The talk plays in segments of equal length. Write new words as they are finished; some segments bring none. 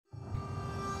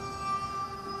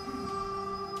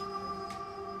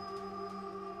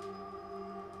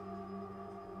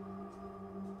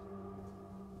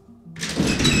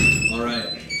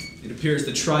appears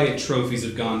the Triad trophies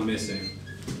have gone missing.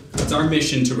 It's our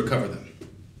mission to recover them.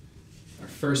 Our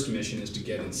first mission is to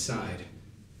get inside.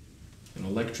 An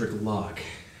electric lock.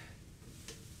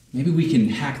 Maybe we can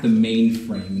hack the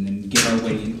mainframe and then get our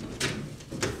way in.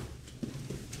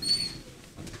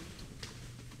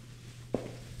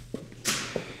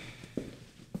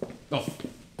 Oh,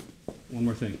 one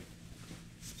more thing.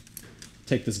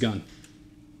 Take this gun.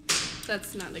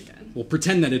 That's not a gun. Well,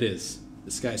 pretend that it is.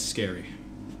 This guy's scary.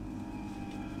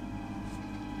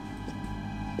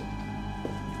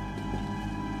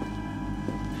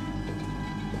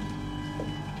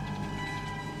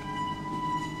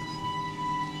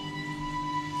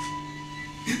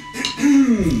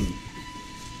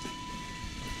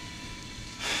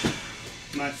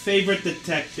 My favorite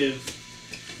detective.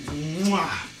 Mwah,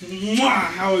 mwah.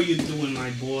 How are you doing, my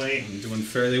boy? I'm doing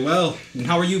fairly well. And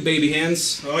how are you, baby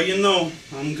hands? Oh, you know,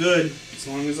 I'm good, as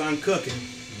long as I'm cooking.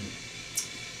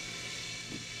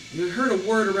 We heard a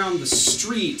word around the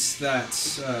streets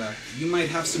that you might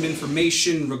have some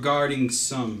information regarding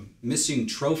some missing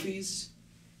trophies.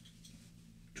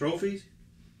 Trophies?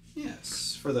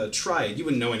 Yes, for the Triad. You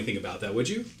wouldn't know anything about that, would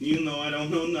you? You know I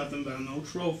don't know nothing about no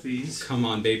trophies. Come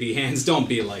on, baby hands, don't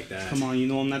be like that. Come on, you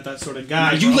know I'm not that sort of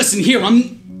guy. Now, you listen here,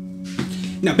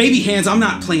 Now, baby hands, I'm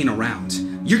not playing around.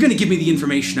 You're gonna give me the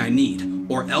information I need,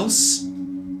 or else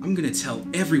I'm gonna tell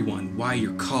everyone why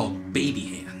you're called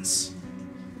baby hands.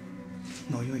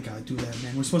 No, you ain't gotta do that,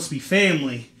 man. We're supposed to be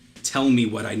family. Tell me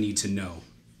what I need to know.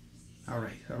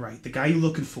 Alright. The guy you're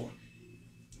looking for,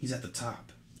 he's at the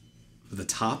top. The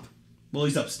top? Well,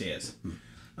 he's upstairs.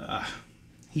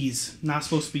 He's not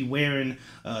supposed to be wearing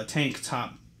a tank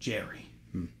top, Jerry.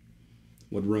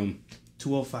 What room?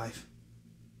 205.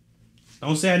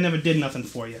 Don't say I never did nothing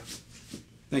for you.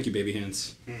 Thank you, baby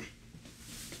hands. Mm.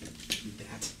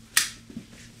 That.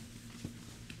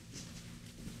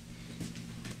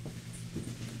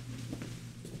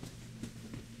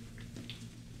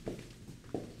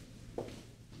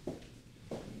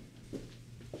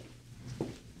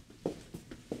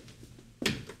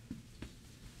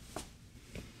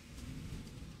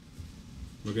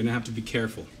 We're gonna have to be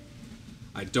careful.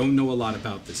 I don't know a lot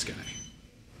about this guy,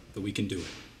 but we can do it.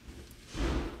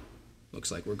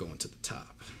 Looks like we're going to the top.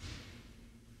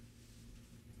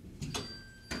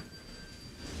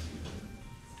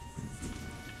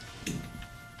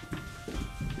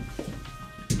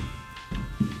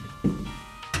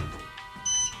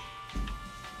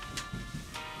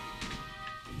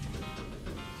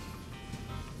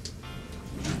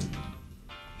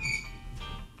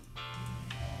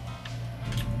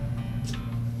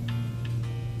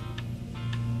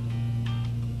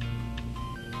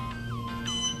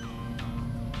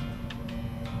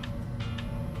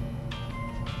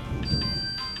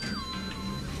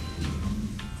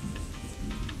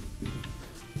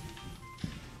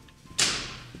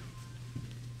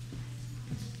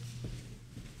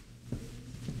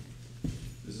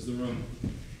 This is the room.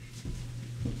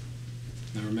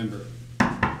 Now remember,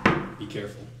 be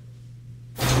careful.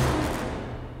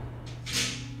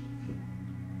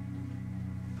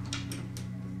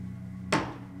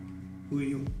 Who are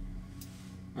you?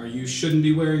 You shouldn't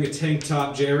be wearing a tank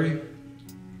top, Jerry.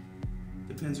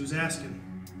 Depends who's asking.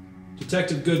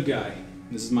 Detective Goodguy.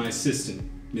 This is my assistant,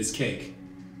 Ms. Cake.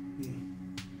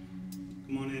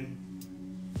 Come on in.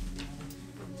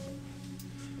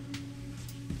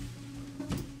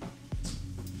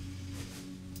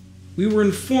 We were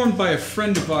informed by a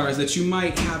friend of ours that you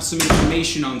might have some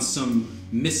information on some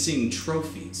missing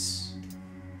trophies.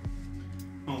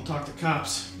 I don't talk to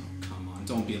cops. Oh, come on,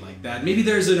 don't be like that. Maybe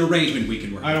there's an arrangement we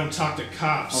can work I don't talk to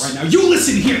cops. All right, now you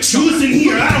listen here, Chuck. You listen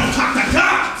here. I don't talk to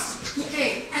cops.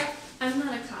 Hey, I'm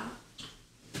not a cop.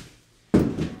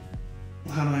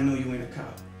 Well, how do I know you ain't a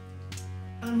cop?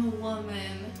 I'm a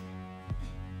woman.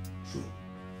 True.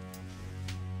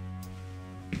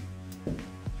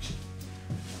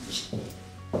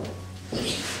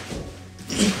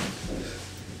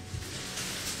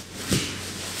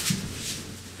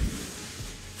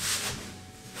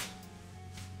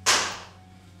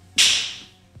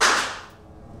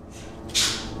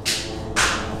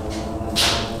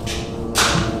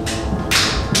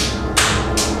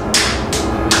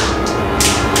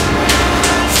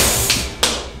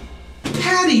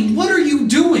 What are you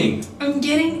doing? I'm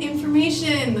getting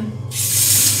information.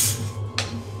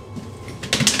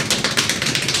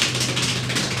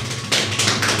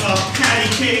 Oh, patty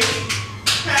cake.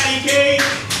 Patty cake.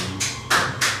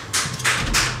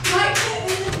 Why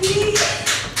can't it be?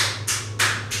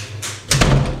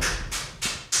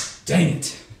 Dang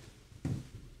it.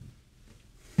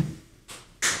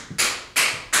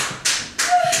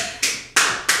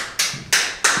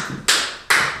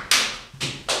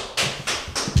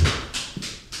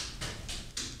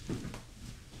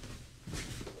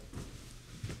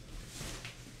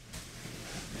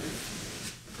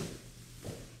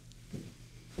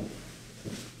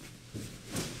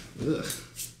 Ugh.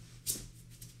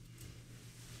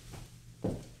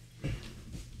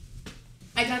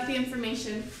 I got the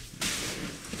information.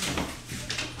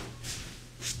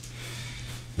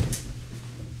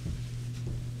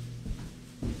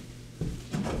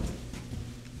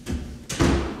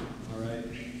 All right.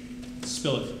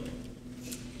 Spill it.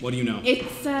 What do you know?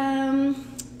 It's,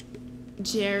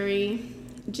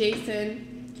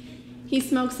 Jason. He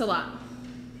smokes a lot.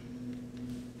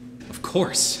 Of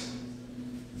course.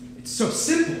 It's so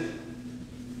simple.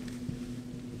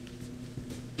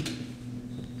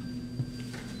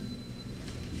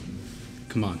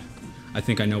 Come on. I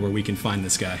think I know where we can find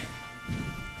this guy.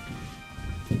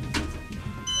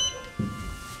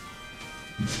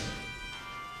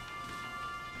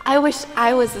 I wish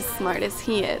I was as smart as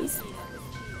he is.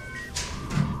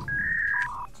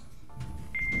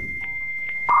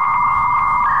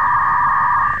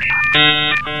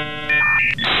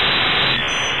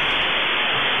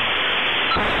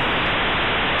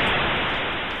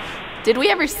 Did we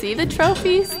ever see the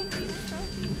trophies?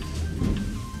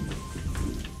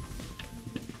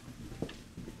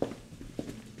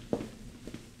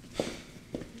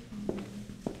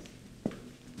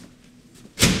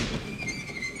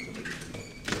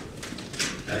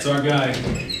 That's our guy.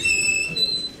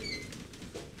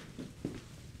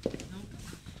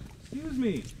 Excuse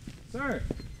me, sir.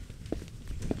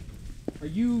 Are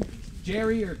you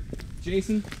Jerry or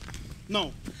Jason?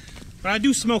 No, but I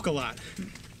do smoke a lot.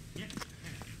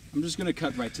 I'm just gonna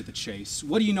cut right to the chase.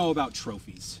 What do you know about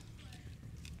trophies?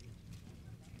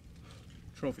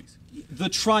 Trophies. The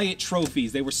Try It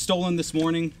trophies. They were stolen this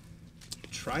morning.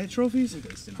 Try It trophies?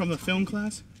 From the film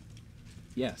class?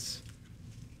 Yes.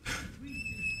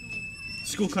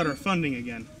 School cut our funding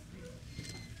again.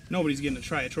 Nobody's getting a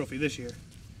Try It trophy this year.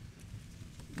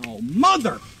 Oh,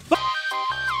 mother! Do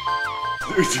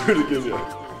it again,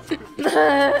 yeah.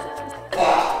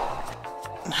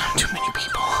 Too many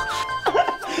people.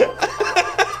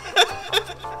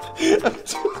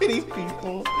 Too many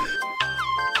people.